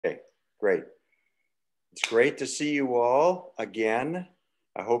Great. It's great to see you all again.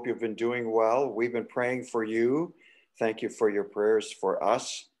 I hope you've been doing well. We've been praying for you. Thank you for your prayers for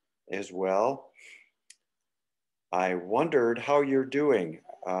us as well. I wondered how you're doing.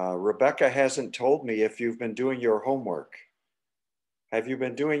 Rebecca hasn't told me if you've been doing your homework. Have you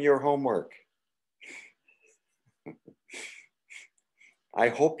been doing your homework? I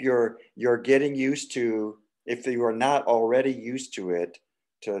hope you're getting used to, if you are not already used to it,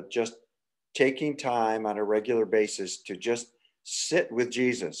 to just taking time on a regular basis to just sit with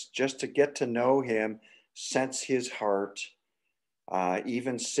Jesus, just to get to know him, sense his heart,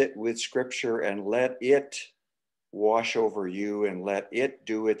 even sit with scripture and let it wash over you and let it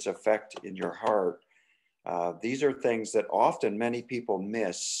do its effect in your heart. These are things that often many people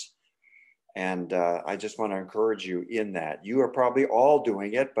miss. And I just want to encourage you in that. You are probably all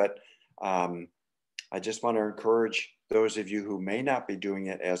doing it, but I just want to encourage those of you who may not be doing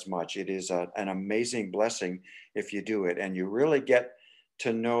it as much. It is an amazing blessing if you do it, and you really get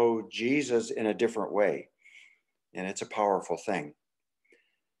to know Jesus in a different way. And it's a powerful thing.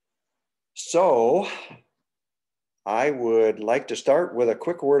 So I would like to start with a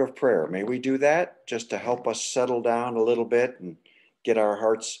quick word of prayer. May we do that just to help us settle down a little bit and get our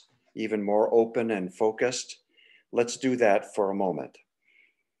hearts even more open and focused? Let's do that for a moment.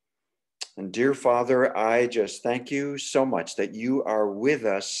 And dear Father, I just thank you so much that you are with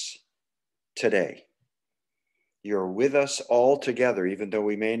us today. You're with us all together, even though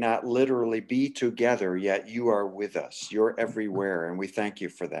we may not literally be together, yet you are with us. You're everywhere, and we thank you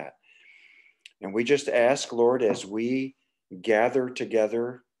for that. And we just ask, Lord, as we gather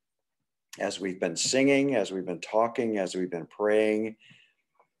together, as we've been singing, as we've been talking, as we've been praying,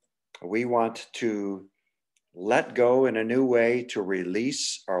 we want to let go in a new way, to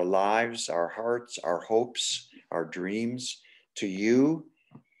release our lives, our hearts, our hopes, our dreams to you,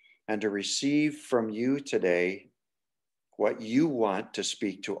 and to receive from you today what you want to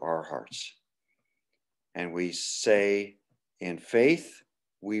speak to our hearts. And we say, in faith,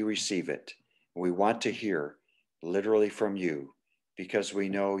 we receive it. We want to hear literally from you because we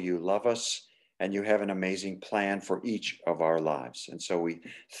know you love us and you have an amazing plan for each of our lives. And so we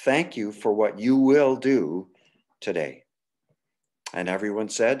thank you for what you will do today. And everyone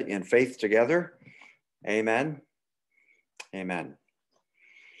said, in faith together, amen, amen.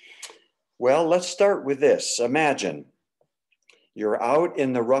 Well, let's start with this. Imagine you're out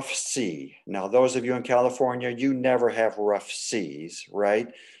in the rough sea. Now, those of you in California, you never have rough seas, right?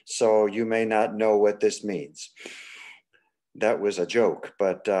 So you may not know what this means. That was a joke,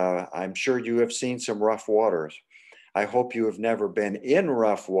 but I'm sure you have seen some rough waters. I hope you have never been in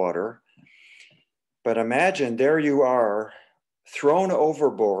rough water, but imagine there you are thrown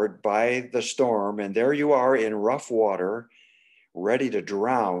overboard by the storm, and there you are in rough water, ready to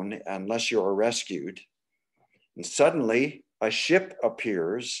drown unless you are rescued. And suddenly a ship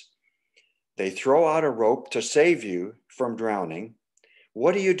appears. They throw out a rope to save you from drowning.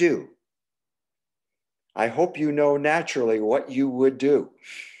 What do? I hope you know naturally what you would do.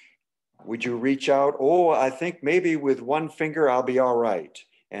 Would you reach out? Oh, I think maybe with one finger I'll be all right,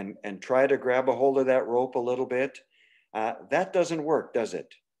 and try to grab a hold of that rope a little bit? That doesn't work, does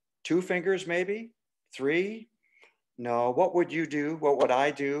it? 2 fingers maybe? 3? No, what would you do? What would I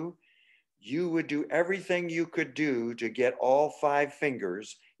do? You would do everything you could do to get all 5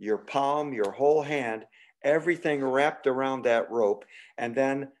 fingers, your palm, your whole hand, everything wrapped around that rope, and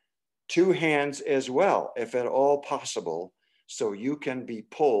then 2 hands as well, if at all possible, so you can be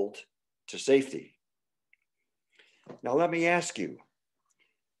pulled to safety. Now, let me ask you,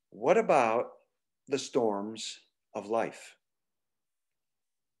 what about the storms of life?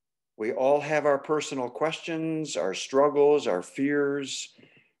 We all have our personal questions, our struggles, our fears.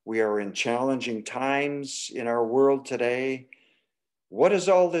 We are in challenging times in our world today. What does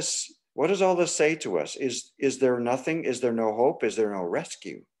all this say to us? Is there nothing? Is there no hope? Is there no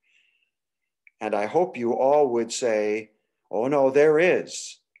rescue? And I hope you all would say, oh no, there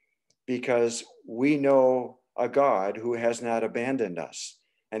is, because we know a God who has not abandoned us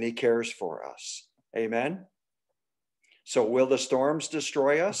and he cares for us. Amen? So will the storms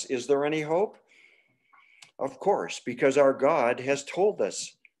destroy us? Is there any hope? Of course, because our God has told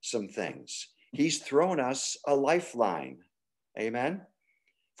us some things. He's thrown us a lifeline. Amen?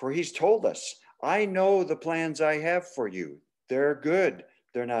 For he's told us, I know the plans I have for you. They're good.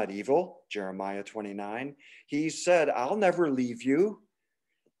 They're not evil. Jeremiah 29. He said, I'll never leave you.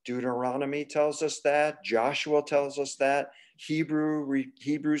 Deuteronomy tells us that. Joshua tells us that.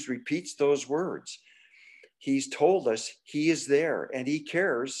 Hebrews repeats those words. He's told us he is there and he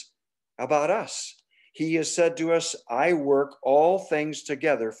cares about us. He has said to us, I work all things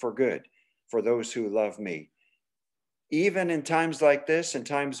together for good for those who love me. Even in times like this, and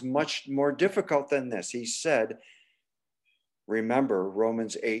times much more difficult than this, he said, remember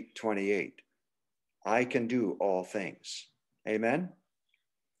Romans 8:28. I can do all things. Amen.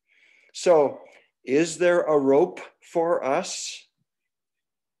 So, is there a rope for us?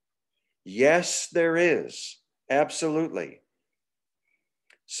 Yes, there is. Absolutely.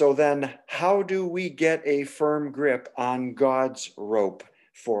 So then, how do we get a firm grip on God's rope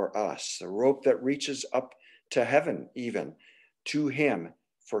for us? A rope that reaches up to heaven, even to him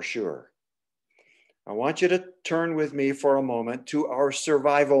for sure. I want you to turn with me for a moment to our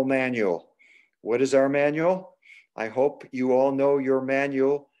survival manual. What is our manual? I hope you all know your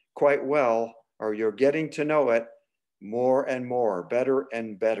manual quite well, or you're getting to know it more and more, better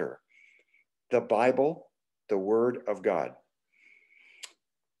and better. The Bible, the Word of God.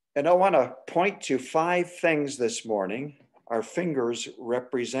 And I want to point to 5 things this morning, our fingers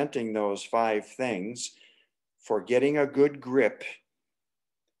representing those 5 things for getting a good grip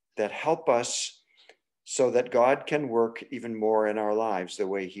that help us so that God can work even more in our lives the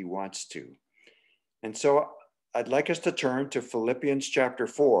way he wants to. And so I'd like us to turn to Philippians chapter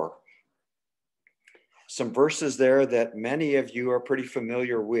 4. Some verses there that many of you are pretty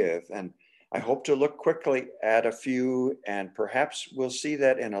familiar with, and I hope to look quickly at a few, and perhaps we'll see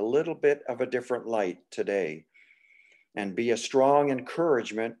that in a little bit of a different light today, and be a strong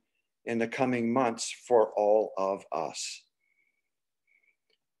encouragement in the coming months for all of us.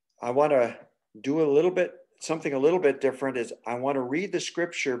 I want to do something a little bit different is I want to read the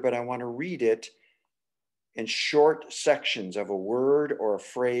scripture, but I want to read it in short sections of a word or a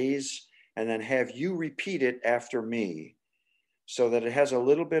phrase, and then have you repeat it after me so that it has a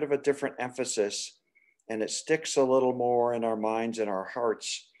little bit of a different emphasis and it sticks a little more in our minds and our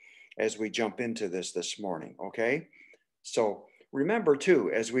hearts as we jump into this morning, okay? So remember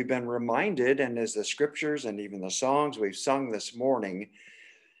too, as we've been reminded, and as the scriptures and even the songs we've sung this morning,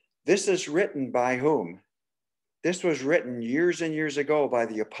 this is written by whom? This was written years and years ago by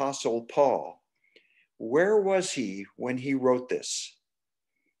the Apostle Paul. Where was he when he wrote this?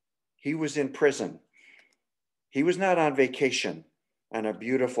 He was in prison. He was not on vacation on a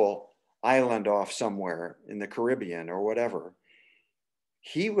beautiful island off somewhere in the Caribbean or whatever.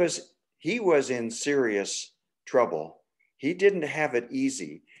 He was in serious trouble. He didn't have it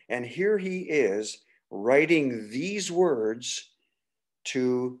easy. And here he is writing these words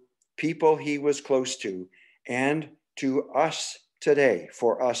to people he was close to and to us today,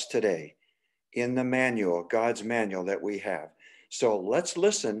 for us today, in the manual, God's manual that we have. So let's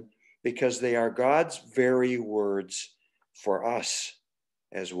listen, because they are God's very words for us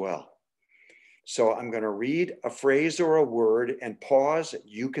as well. So I'm going to read a phrase or a word and pause.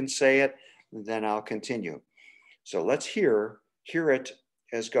 You can say it, then I'll continue. So let's hear it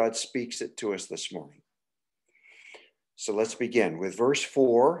as God speaks it to us this morning. So let's begin with verse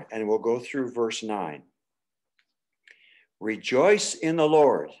 4, and we'll go through verse 9. Rejoice in the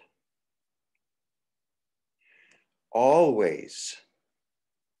Lord always.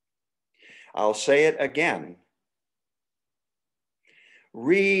 I'll say it again.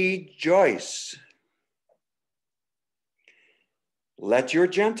 Rejoice. Let your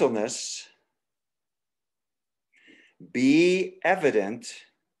gentleness be evident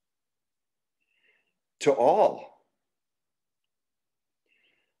to all.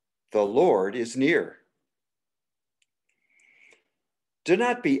 The Lord is near. Do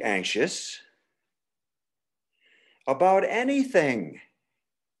not be anxious about anything,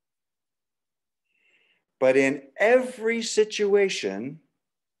 but in every situation,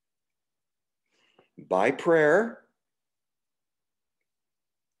 by prayer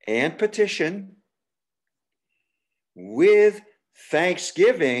and petition, with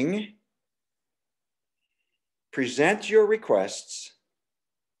thanksgiving, present your requests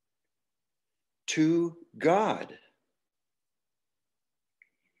to God.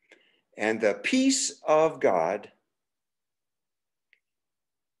 And the peace of God,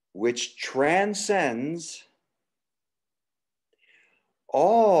 which transcends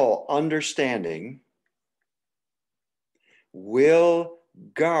all understanding, will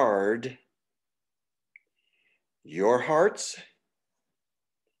guard your hearts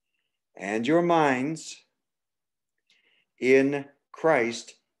and your minds in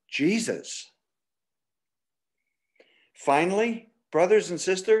Christ Jesus. Finally, brothers and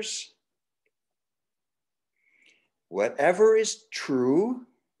sisters, whatever is true,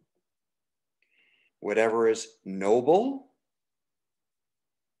 whatever is noble,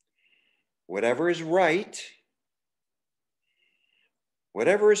 whatever is right,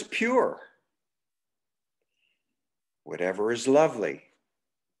 whatever is pure, whatever is lovely,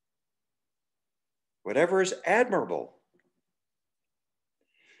 whatever is admirable,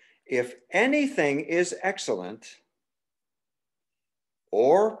 if anything is excellent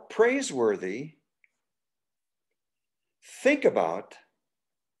or praiseworthy, think about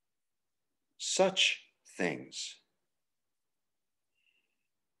such things.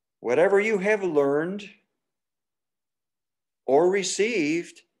 Whatever you have learned or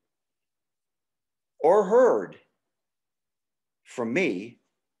received or heard from me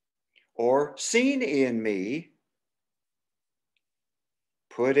or seen in me,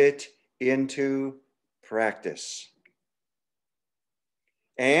 put it into practice.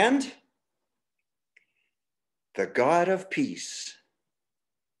 And the God of peace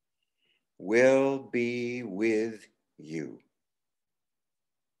will be with you.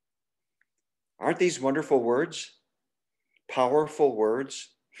 Aren't these wonderful words? Powerful words?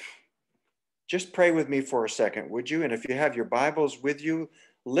 Just pray with me for a second, would you? And if you have your Bibles with you,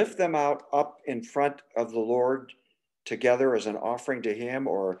 lift them out up in front of the Lord together as an offering to him.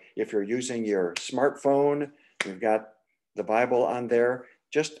 Or if you're using your smartphone, you've got the Bible on there,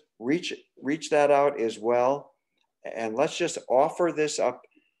 just reach that out as well. And let's just offer this up,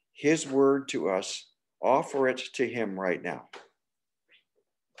 his word to us. Offer it to him right now.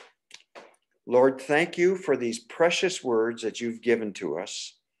 Lord, thank you for these precious words that you've given to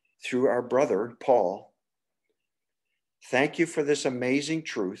us through our brother, Paul. Thank you for this amazing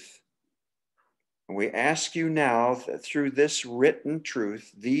truth. And we ask you now that through this written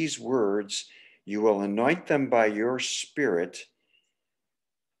truth, these words, you will anoint them by your Spirit,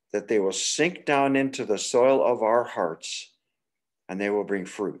 that they will sink down into the soil of our hearts and they will bring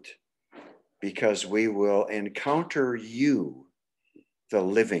fruit, because we will encounter you, the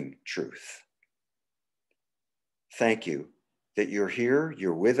living truth. Thank you that you're here,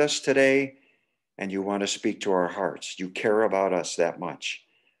 you're with us today, and you want to speak to our hearts. You care about us that much.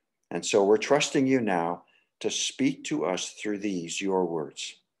 And so we're trusting you now to speak to us through these, your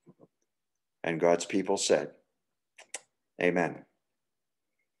words. And God's people said, amen.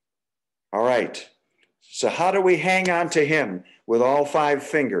 All right. So how do we hang on to him with all 5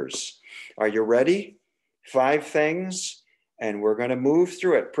 fingers? Are you ready? 5 things, and we're going to move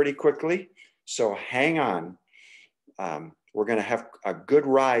through it pretty quickly. So hang on. We're going to have a good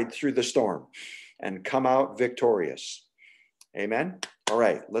ride through the storm and come out victorious. Amen. All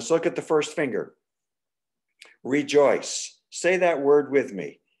right, let's look at the first finger. Rejoice. Say that word with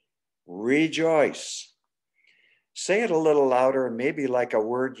me. Rejoice. Say it a little louder, maybe like a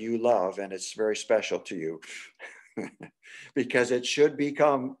word you love and it's very special to you. Because it should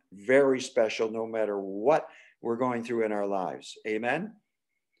become very special no matter what we're going through in our lives. Amen.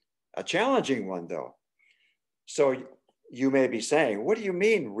 A challenging one though. So you may be saying, what do you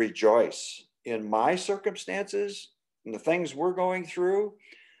mean rejoice? In my circumstances, in the things we're going through?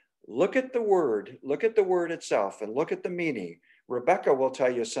 Look at the word itself and look at the meaning. Rebecca will tell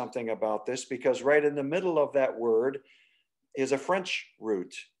you something about this, because right in the middle of that word is a French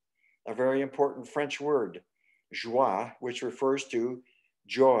root, a very important French word, joie, which refers to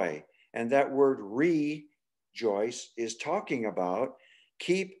joy. And that word rejoice is talking about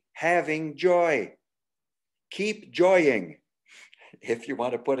keep having joy. Keep joying, if you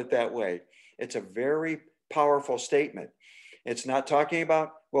want to put it that way. It's a very powerful statement. It's not talking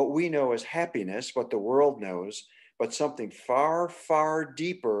about what we know as happiness, what the world knows, but something far, far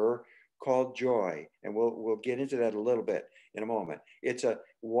deeper called joy. And we'll get into that a little bit in a moment. It's a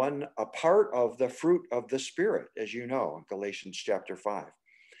part of the fruit of the Spirit, as you know, in Galatians chapter 5.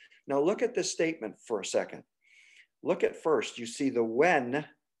 Now look at this statement for a second. Look at first, you see the when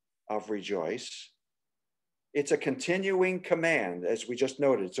of rejoice. It's a continuing command, as we just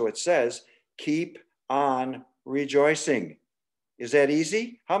noted. So it says, keep on rejoicing. Is that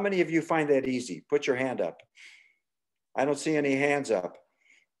easy? How many of you find that easy? Put your hand up. I don't see any hands up.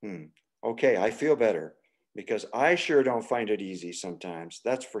 Okay, I feel better, because I sure don't find it easy sometimes.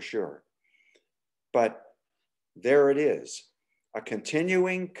 That's for sure. But there it is, a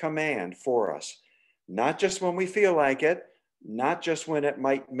continuing command for us. Not just when we feel like it, not just when it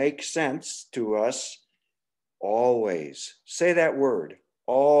might make sense to us. Always. Say that word,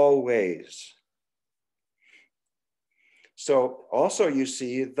 always. So also you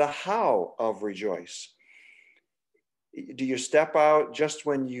see the how of rejoice. Do you step out just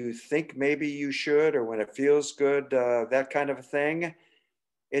when you think maybe you should, or when it feels good, that kind of a thing?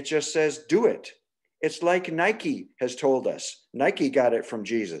 It just says, do it. It's like Nike has told us. Nike got it from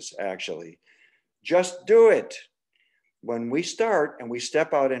Jesus, actually. Just do it. When we start and we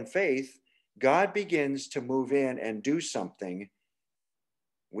step out in faith, God begins to move in and do something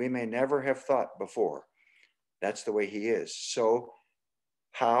we may never have thought before. That's the way he is. So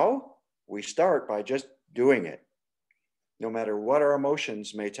how? We start by just doing it, no matter what our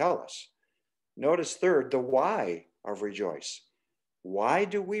emotions may tell us. Notice third, the why of rejoice. Why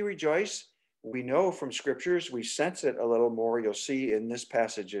do we rejoice? We know from scriptures, we sense it a little more. You'll see in this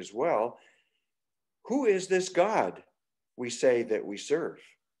passage as well. Who is this God we say that we serve?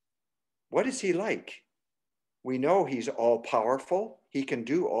 What is he like? We know he's all powerful. He can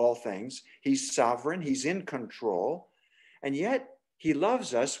do all things. He's sovereign. He's in control. And yet he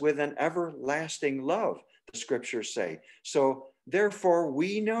loves us with an everlasting love, the scriptures say. So therefore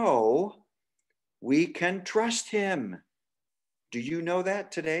we know we can trust him. Do you know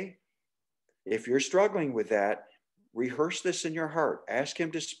that today? If you're struggling with that, rehearse this in your heart. Ask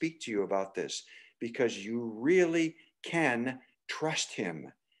him to speak to you about this, because you really can trust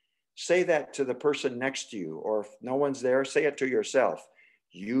him. Say that to the person next to you, or if no one's there, say it to yourself.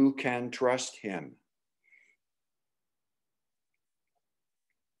 You can trust him.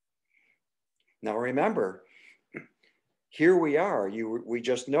 Now remember, here we are, we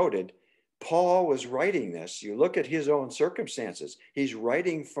just noted, Paul was writing this. You look at his own circumstances. He's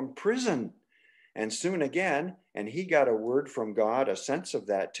writing from prison. And soon again, and he got a word from God, a sense of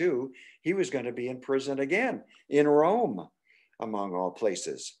that too, he was going to be in prison again, in Rome, among all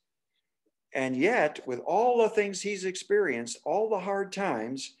places. And yet, with all the things he's experienced, all the hard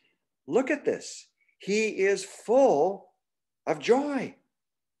times, look at this. He is full of joy.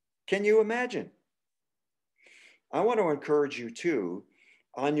 Can you imagine? I want to encourage you too,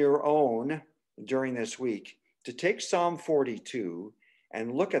 on your own during this week, to take Psalm 42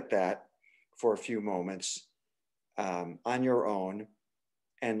 and look at that for a few moments on your own,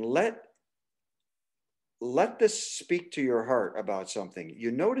 and let this speak to your heart about something.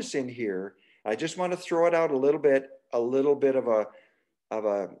 You notice in here, I just want to throw it out a little bit of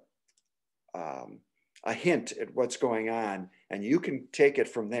a hint at what's going on, and you can take it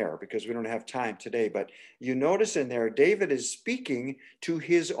from there because we don't have time today. But you notice in there, David is speaking to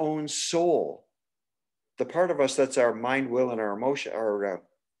his own soul, the part of us that's our mind, will, and our emotion, our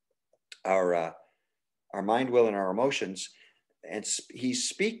mind, will, and our emotions, and he's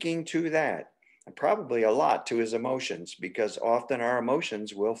speaking to that, and probably a lot to his emotions, because often our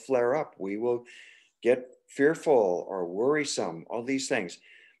emotions will flare up. We will get fearful or worrisome, all these things.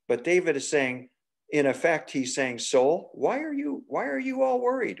 But David is saying, in effect, he's saying, soul, why are you all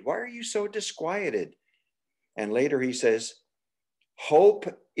worried? Why are you so disquieted? And later he says, hope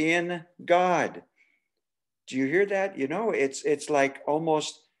in God. Do you hear that? You know, it's like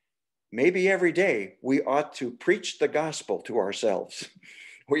almost maybe every day we ought to preach the gospel to ourselves.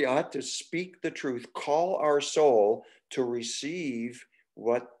 We ought to speak the truth, call our soul to receive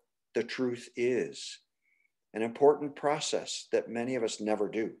what the truth is. An important process that many of us never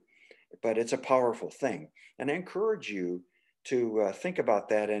do, but it's a powerful thing. And I encourage you to think about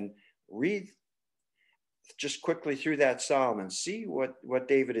that and read just quickly through that psalm and see what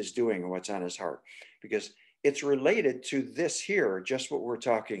David is doing and what's on his heart, because it's related to this here, just what we're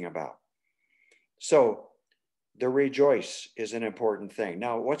talking about. So the rejoice is an important thing.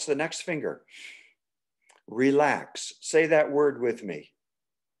 Now, what's the next finger? Relax. Say that word with me.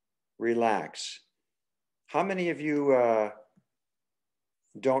 Relax. How many of you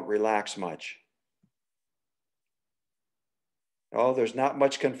don't relax much? Oh, there's not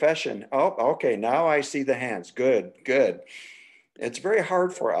much confession. Oh, okay. Now I see the hands. Good, good. It's very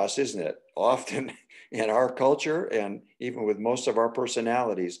hard for us, isn't it? Often in our culture and even with most of our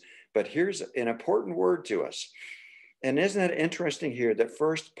personalities. But here's an important word to us. And isn't it interesting here that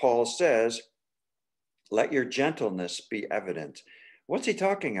first Paul says, let your gentleness be evident. What's he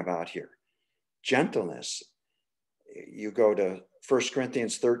talking about here? Gentleness. You go to 1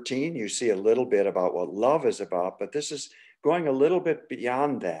 Corinthians 13, you see a little bit about what love is about, but this is going a little bit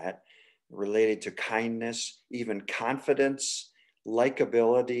beyond that, related to kindness, even confidence,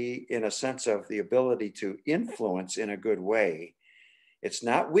 likability, in a sense of the ability to influence in a good way. It's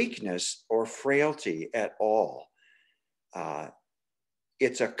not weakness or frailty at all.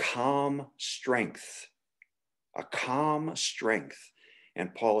 It's a calm strength,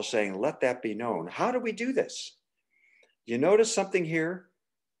 And Paul is saying, let that be known. How do we do this? You notice something here?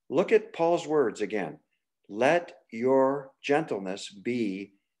 Look at Paul's words again. Let your gentleness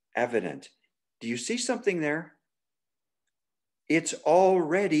be evident. Do you see something there? It's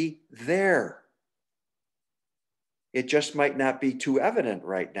already there. It just might not be too evident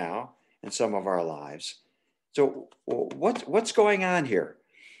right now in some of our lives. So what's going on here?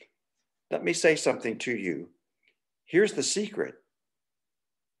 Let me say something to you. Here's the secret.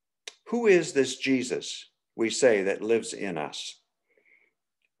 Who is this Jesus we say that lives in us?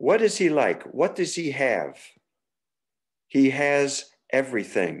 What is he like? What does he have? He has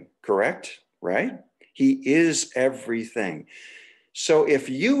everything, correct? Right? He is everything. So if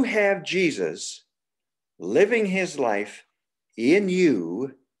you have Jesus living his life in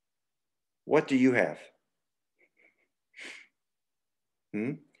you, what do you have?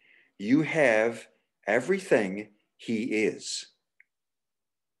 You have everything he is.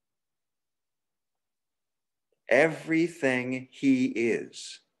 Everything he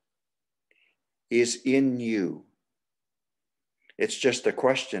is in you. It's just a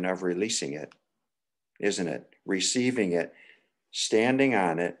question of releasing it, isn't it? Receiving it, standing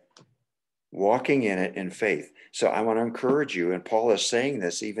on it, walking in it in faith. So I want to encourage you, and Paul is saying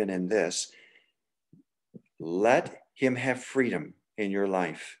this even in this, let him have freedom in your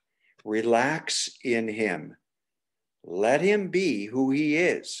life. Relax in him. Let him be who he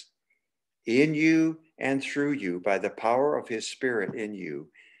is in you and through you by the power of his Spirit in you.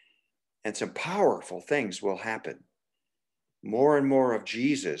 And some powerful things will happen. More and more of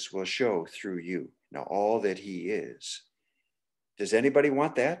Jesus will show through you. Now, all that he is. Does anybody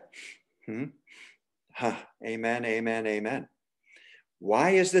want that? Amen, amen, amen.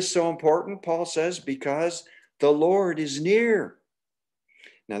 Why is this so important? Paul says, because the Lord is near.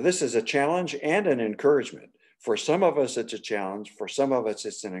 Now, this is a challenge and an encouragement. For some of us, it's a challenge. For some of us,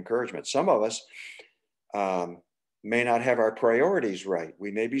 it's an encouragement. Some of us may not have our priorities right.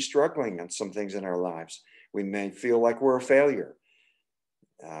 We may be struggling on some things in our lives. We may feel like we're a failure.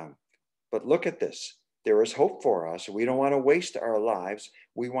 But look at this. There is hope for us. We don't want to waste our lives.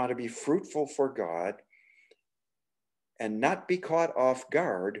 We want to be fruitful for God and not be caught off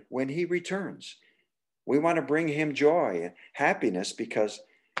guard when he returns. We want to bring him joy and happiness because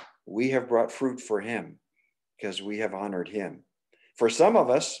we have brought fruit for him, because we have honored him. For some of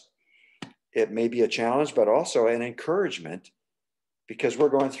us, it may be a challenge, but also an encouragement because we're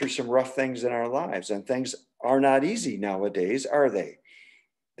going through some rough things in our lives, and things are not easy nowadays, are they?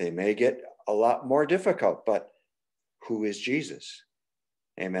 They may get a lot more difficult, but who is Jesus?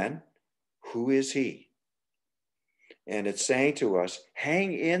 Amen. Who is he? And it's saying to us,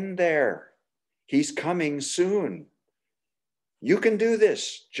 hang in there. He's coming soon. You can do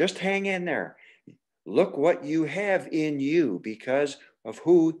this. Just hang in there. Look what you have in you because of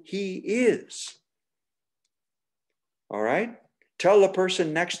who he is. All right? Tell the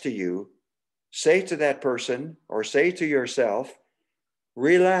person next to you, say to that person or say to yourself,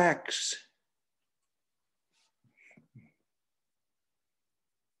 relax.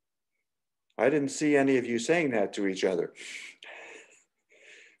 I didn't see any of you saying that to each other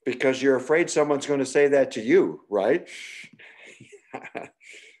because you're afraid someone's going to say that to you, right?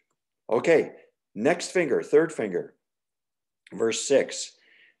 Okay, next finger, third finger, verse 6,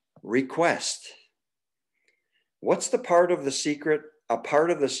 request. What's the part of the secret? A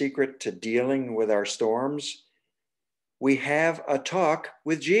part of the secret to dealing with our storms? We have a talk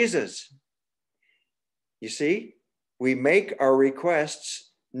with Jesus. You see, we make our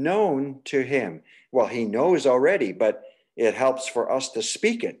requests known to him. Well, he knows already, but it helps for us to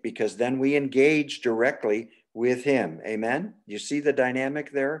speak it because then we engage directly with him. Amen? You see the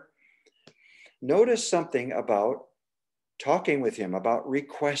dynamic there? Notice something about talking with him, about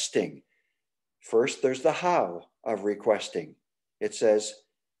requesting. First, there's the how of requesting. It says,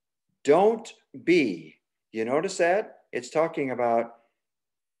 don't be. You notice that? It's talking about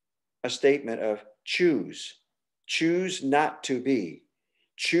a statement of choose. Choose not to be.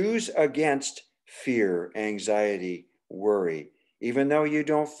 Choose against fear, anxiety, worry. Even though you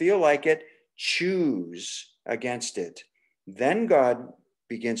don't feel like it, choose against it. Then God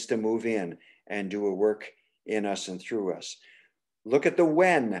begins to move in and do a work in us and through us. Look at the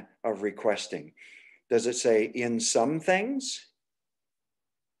when of requesting. Does it say in some things?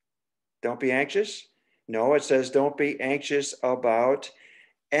 Don't be anxious? No, it says don't be anxious about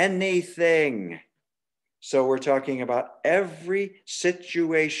anything. So we're talking about every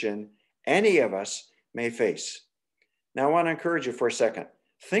situation any of us may face. Now I want to encourage you for a second.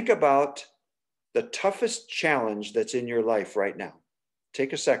 Think about the toughest challenge that's in your life right now.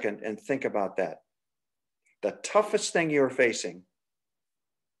 Take a second and think about that. The toughest thing you're facing.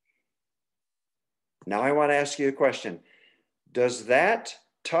 Now I want to ask you a question. Does that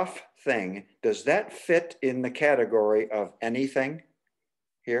tough thing, does that fit in the category of anything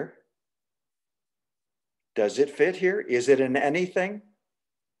here? Does it fit here? Is it in anything?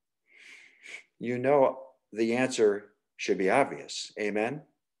 You know the answer should be obvious. Amen?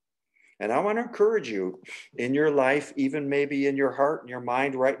 And I want to encourage you in your life, even maybe in your heart and your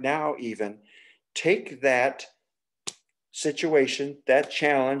mind right now even, take that situation, that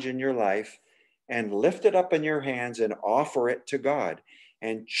challenge in your life, and lift it up in your hands and offer it to God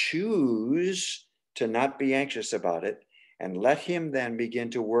and choose to not be anxious about it and let him then begin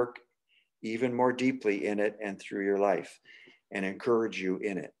to work even more deeply in it and through your life and encourage you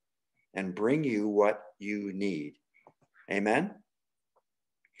in it and bring you what you need. Amen?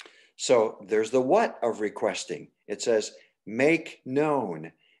 So there's the what of requesting. It says, make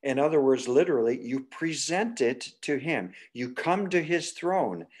known. In other words, literally, you present it to him. You come to his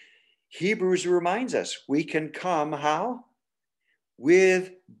throne. Hebrews reminds us we can come how?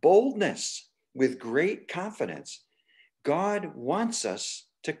 With boldness, with great confidence. God wants us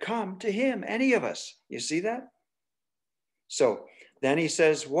to come to him, any of us. You see that? So then he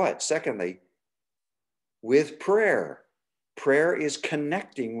says what? Secondly, with prayer. Prayer is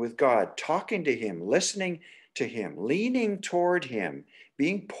connecting with God, talking to him, listening to him, leaning toward him,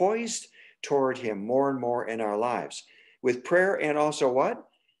 being poised toward him more and more in our lives. With prayer and also what?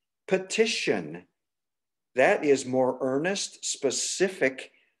 Petition. That is more earnest,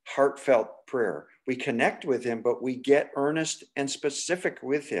 specific, heartfelt prayer. We connect with him, but we get earnest and specific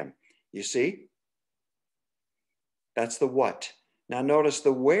with him. You see? That's the what. Now notice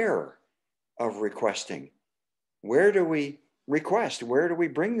the where of requesting. Where do we request? Where do we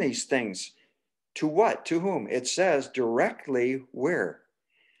bring these things? To what? To whom? It says directly where?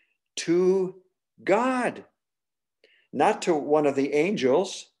 To God. Not to one of the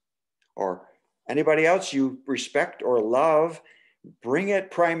angels or anybody else you respect or love. Bring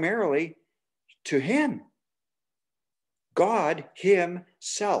it primarily to him. God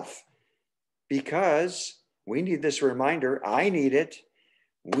himself. Because we need this reminder. I need it.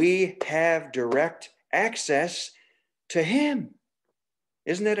 We have direct access to him.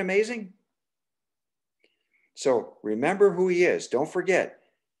 Isn't that amazing? So remember who he is. Don't forget,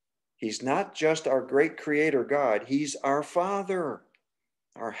 he's not just our great creator God. He's our Father,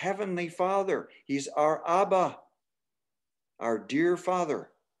 our heavenly Father. He's our Abba, our dear Father.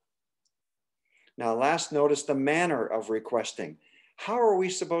 Now, last, notice the manner of requesting. How are we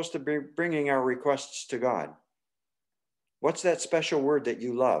supposed to be bringing our requests to God? What's that special word that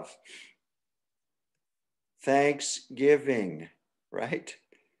you love? Thanksgiving, right?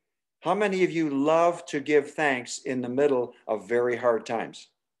 How many of you love to give thanks in the middle of very hard times?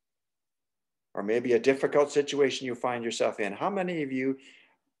 Or maybe a difficult situation you find yourself in. How many of you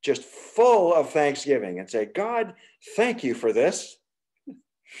just full of thanksgiving and say, God, thank you for this?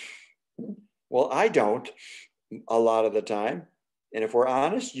 Well, I don't a lot of the time. And if we're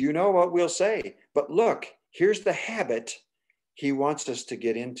honest, you know what we'll say. But look, here's the habit he wants us to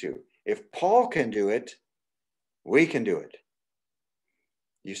get into. If Paul can do it, we can do it.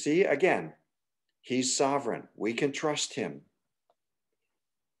 You see, again, he's sovereign. We can trust him.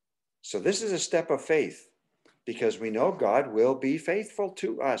 So this is a step of faith because we know God will be faithful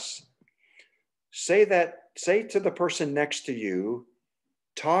to us. Say to the person next to you,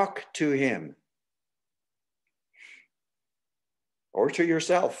 talk to him. Or to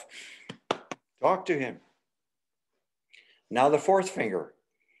yourself, talk to him. Now the fourth finger,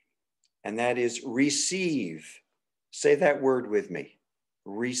 and that is receive. Say that word with me,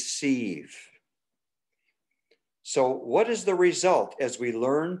 receive. So what is the result as we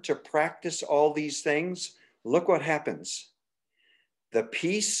learn to practice all these things? Look what happens. The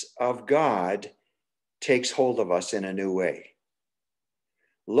peace of God takes hold of us in a new way.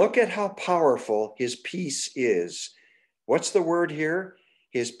 Look at how powerful his peace is. What's the word here?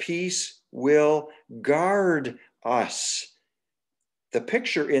 His peace will guard us. The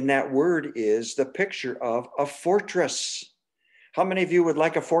picture in that word is the picture of a fortress. How many of you would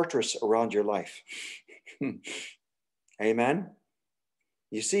like a fortress around your life? Amen.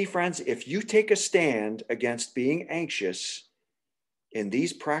 You see, friends, if you take a stand against being anxious in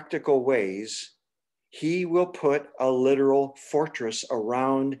these practical ways, he will put a literal fortress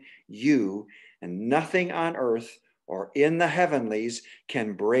around you, and nothing on earth or in the heavenlies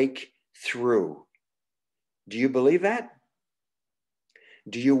can break through. Do you believe that?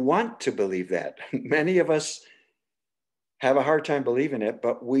 Do you want to believe that? Many of us have a hard time believing it,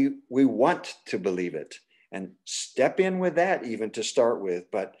 but we want to believe it and step in with that even to start with.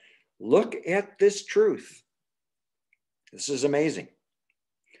 But look at this truth. This is amazing.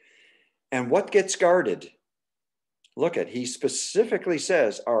 And what gets guarded? Look at, he specifically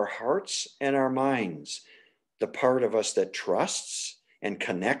says our hearts and our minds, the part of us that trusts and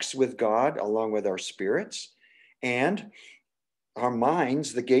connects with God along with our spirits, and our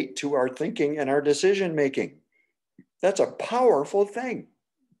minds, the gate to our thinking and our decision making. That's a powerful thing.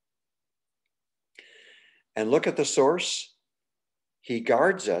 And look at the source. He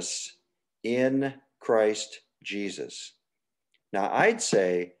guards us in Christ Jesus. Now, I'd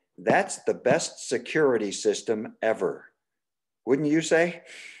say that's the best security system ever. Wouldn't you say?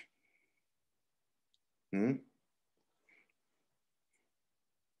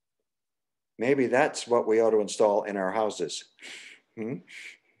 Maybe that's what we ought to install in our houses.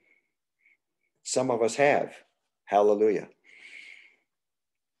 Some of us have. Hallelujah.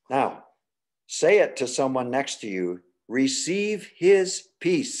 Now, say it to someone next to you. Receive his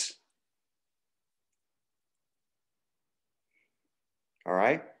peace. All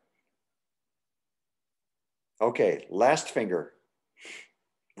right? Okay, last finger.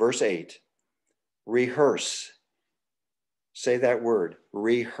 Verse 8. Rehearse. Say that word.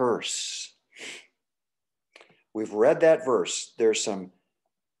 Rehearse. We've read that verse. There's some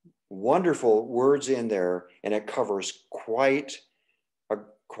wonderful words in there, and it covers quite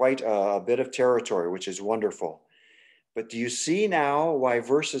a bit of territory, which is wonderful. But do you see now why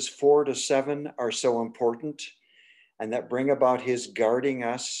verses 4 to 7 are so important and that bring about his guarding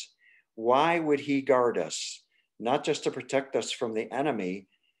us? Why would he guard us? Not just to protect us from the enemy,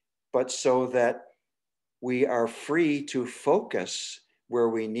 but so that we are free to focus where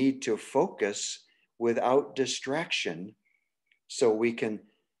we need to focus without distraction, so we can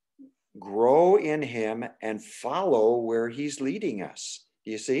grow in him and follow where he's leading us. Do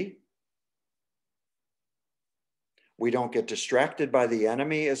you see? We don't get distracted by the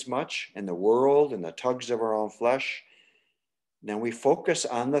enemy as much in the world and the tugs of our own flesh. Then we focus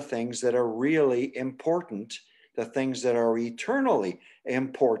on the things that are really important, the things that are eternally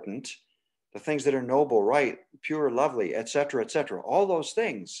important, the things that are noble, right, pure, lovely, etc., etc. All those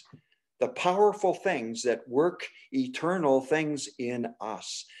things, the powerful things that work eternal things in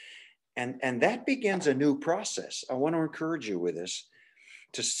us. And that begins a new process. I want to encourage you with this,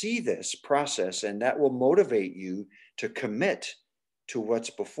 to see this process, and that will motivate you to commit to what's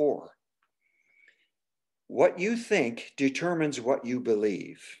before. What you think determines what you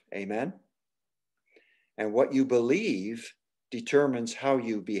believe. Amen? And what you believe determines how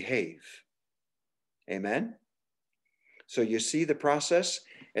you behave. Amen? So you see the process?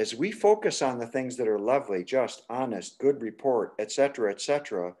 As we focus on the things that are lovely, just, honest, good report, etc.,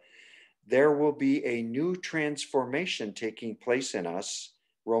 etc., there will be a new transformation taking place in us.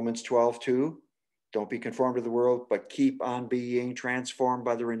 Romans 12:2, don't be conformed to the world, but keep on being transformed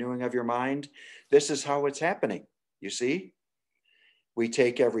by the renewing of your mind. This is how it's happening, you see? We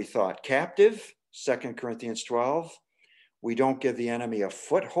take every thought captive, 2 Corinthians 12. We don't give the enemy a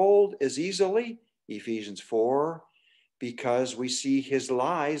foothold as easily, Ephesians 4, because we see his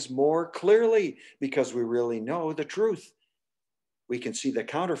lies more clearly, because we really know the truth. We can see the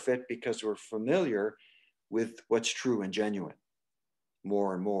counterfeit because we're familiar with what's true and genuine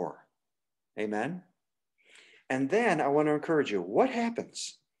more and more. Amen? And then I want to encourage you, what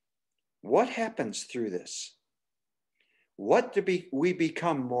happens? What happens through this? What do we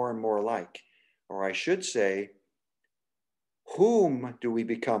become more and more like? Or I should say, whom do we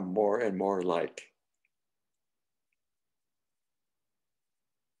become more and more like?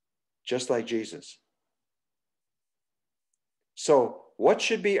 Just like Jesus. So what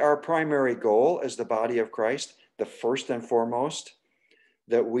should be our primary goal as the body of Christ? The first and foremost,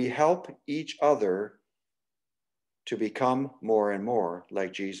 that we help each other to become more and more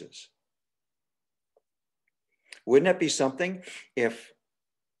like Jesus. Wouldn't it be something if,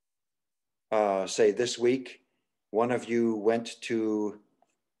 say this week, one of you went to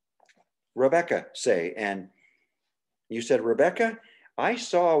Rebecca, say, and you said, Rebecca, I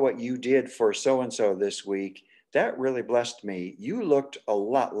saw what you did for so-and-so this week. That really blessed me. You looked a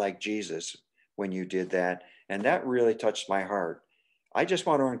lot like Jesus when you did that, and that really touched my heart. I just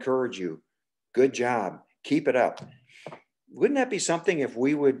want to encourage you. Good job. Keep it up. Wouldn't that be something if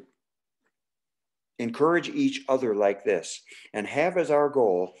we would encourage each other like this and have as our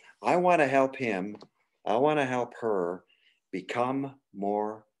goal, I want to help him, I want to help her become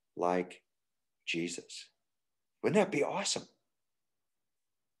more like Jesus. Wouldn't that be awesome?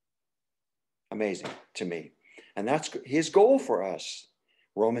 Amazing to me. And that's his goal for us.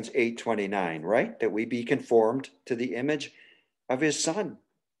 Romans 8:29, right? That we be conformed to the image of his son,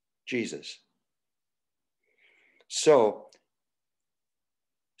 Jesus. So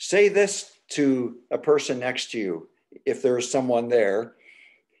say this to a person next to you, if there is someone there.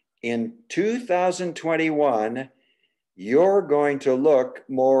 In 2021, you're going to look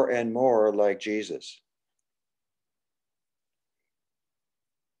more and more like Jesus.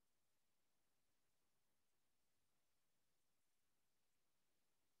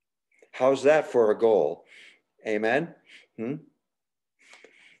 How's that for a goal? Amen?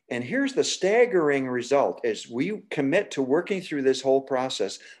 And here's the staggering result as we commit to working through this whole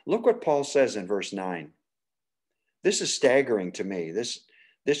process. Look what Paul says in verse 9. This is staggering to me. This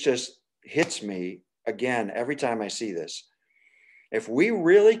just hits me again every time I see this. If we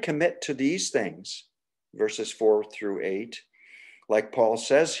really commit to these things, verses 4 through 8, like Paul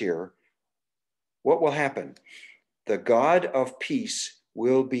says here, what will happen? The God of peace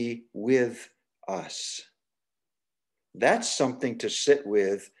will be with us. That's something to sit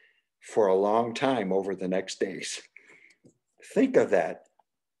with for a long time over the next days. Think of that.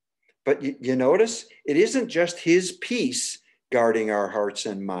 But you notice it isn't just his peace guarding our hearts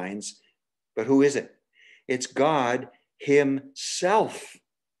and minds, but who is it? It's God himself.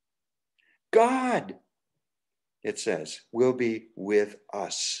 God, it says, will be with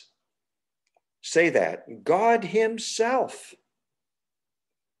us. Say that. God himself.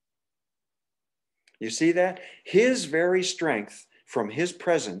 You see that? His very strength from his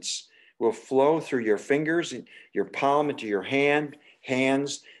presence will flow through your fingers, your palm into your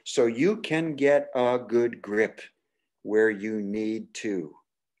hands, so you can get a good grip where you need to.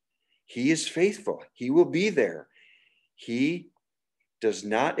 He is faithful. He will be there. He does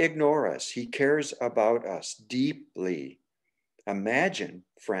not ignore us. He cares about us deeply. Imagine,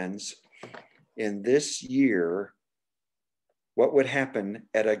 friends, in this year, what would happen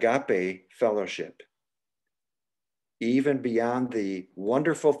at Agape Fellowship, even beyond the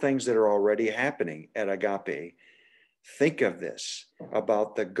wonderful things that are already happening at Agape. Think of this,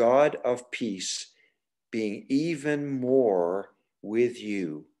 about the God of peace being even more with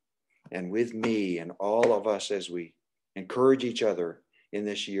you and with me and all of us as we encourage each other in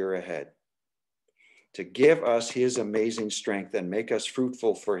this year ahead, to give us his amazing strength and make us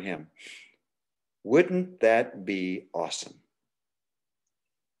fruitful for him. Wouldn't that be awesome?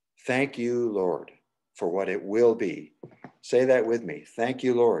 Thank you, Lord, for what it will be. Say that with me. Thank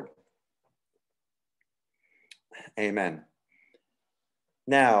you, Lord. Amen.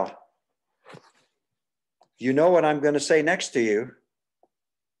 Now, you know what I'm going to say next to you.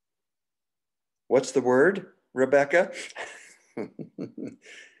 What's the word, Rebecca?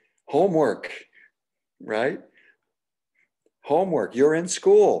 Homework, right? Homework. You're in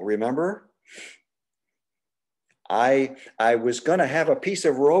school, remember? I was going to have a piece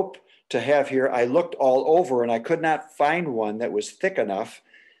of rope to have here. I looked all over and I could not find one that was thick enough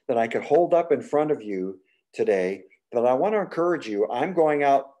that I could hold up in front of you today. But I want to encourage you. I'm going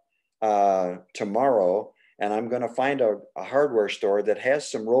out tomorrow and I'm going to find a hardware store that has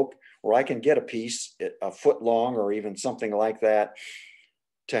some rope where I can get a piece, a foot long or even something like that,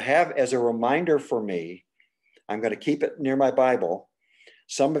 to have as a reminder for me. I'm going to keep it near my Bible.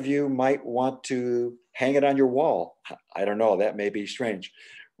 Some of you might want to hang it on your wall. I don't know, that may be strange,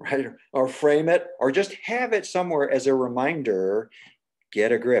 right? Or frame it, or just have it somewhere as a reminder.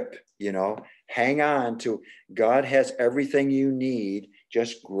 Get a grip, hang on to. God has everything you need.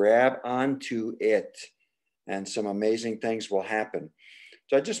 Just grab onto it and some amazing things will happen.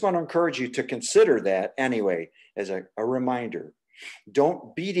 So I just want to encourage you to consider that anyway, as a reminder.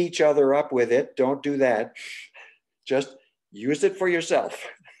 Don't beat each other up with it. Don't do that. Just use it for yourself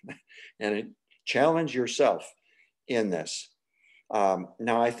and challenge yourself in this.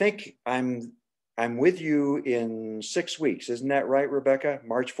 Now, I think I'm with you in 6 weeks. Isn't that right, Rebecca?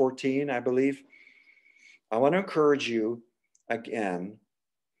 March 14, I believe. I want to encourage you again,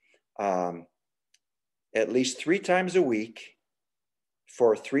 at least 3 times a week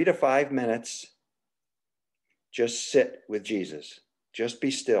for 3 to 5 minutes. Just sit with Jesus. Just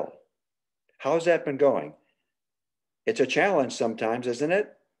be still. How's that been going? It's a challenge sometimes, isn't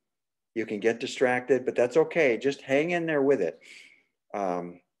it? You can get distracted, but that's okay. Just hang in there with it.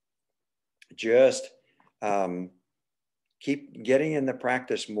 Keep getting in the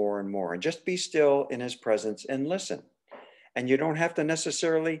practice more and more, and just be still in his presence and listen. And you don't have to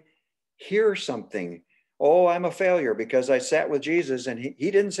necessarily hear something. Oh, I'm a failure because I sat with Jesus and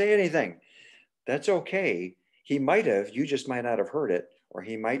he didn't say anything. That's okay. He might have, you just might not have heard it, or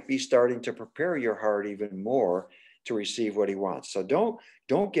he might be starting to prepare your heart even more to receive what he wants. So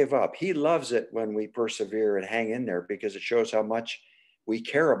don't give up. He loves it when we persevere and hang in there, because it shows how much we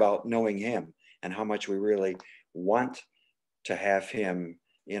care about knowing him and how much we really want to have him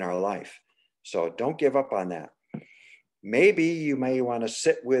in our life. So don't give up on that. Maybe you may want to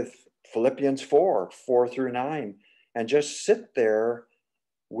sit with Philippians 4:4-9, and just sit there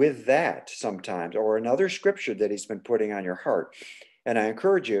with that sometimes, or another scripture that he's been putting on your heart. And I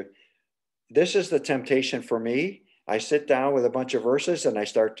encourage you, this is the temptation for me. I sit down with a bunch of verses and I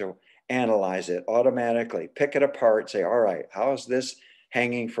start to analyze it automatically, pick it apart, say, all right, how is this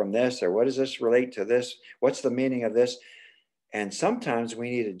hanging from this? Or what does this relate to this? What's the meaning of this? And sometimes we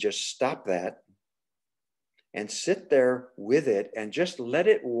need to just stop that and sit there with it and just let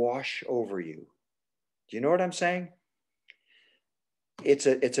it wash over you. Do you know what I'm saying? It's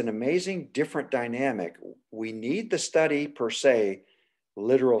an amazing, different dynamic. We need the study per se,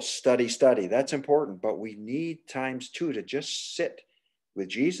 literal study. That's important, but we need times too to just sit with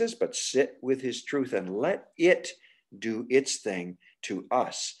Jesus, but sit with his truth and let it do its thing to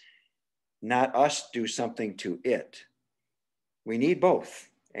us, not us do something to it. We need both.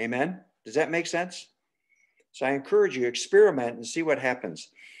 Amen. Does that make sense? So I encourage you, experiment and see what happens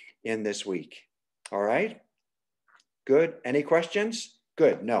in this week. All right. Good. Any questions?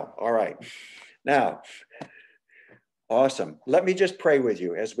 Good. No. All right. Now, awesome. Let me just pray with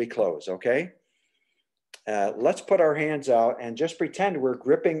you as we close. Okay. Let's put our hands out and just pretend we're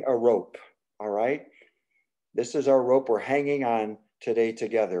gripping a rope. All right. This is our rope we're hanging on today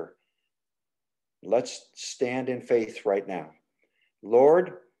together. Let's stand in faith right now.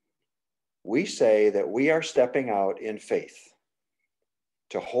 Lord, we say that we are stepping out in faith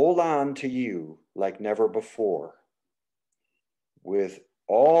to hold on to you like never before, with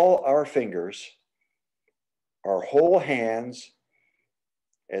all our fingers, our whole hands,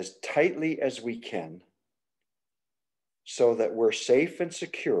 as tightly as we can, so that we're safe and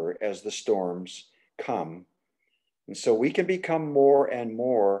secure as the storms come. And so we can become more and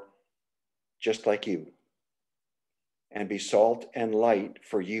more just like you and be salt and light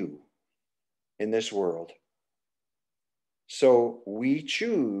for you in this world. So we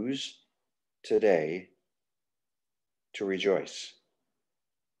choose today to rejoice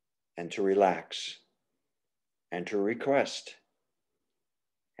and to relax and to request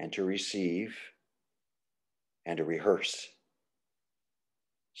and to receive and to rehearse.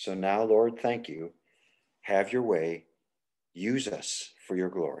 So now, Lord, thank you. Have your way. Use us for your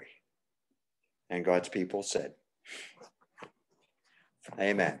glory. And God's people said,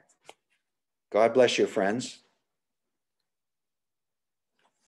 amen. God bless you, friends.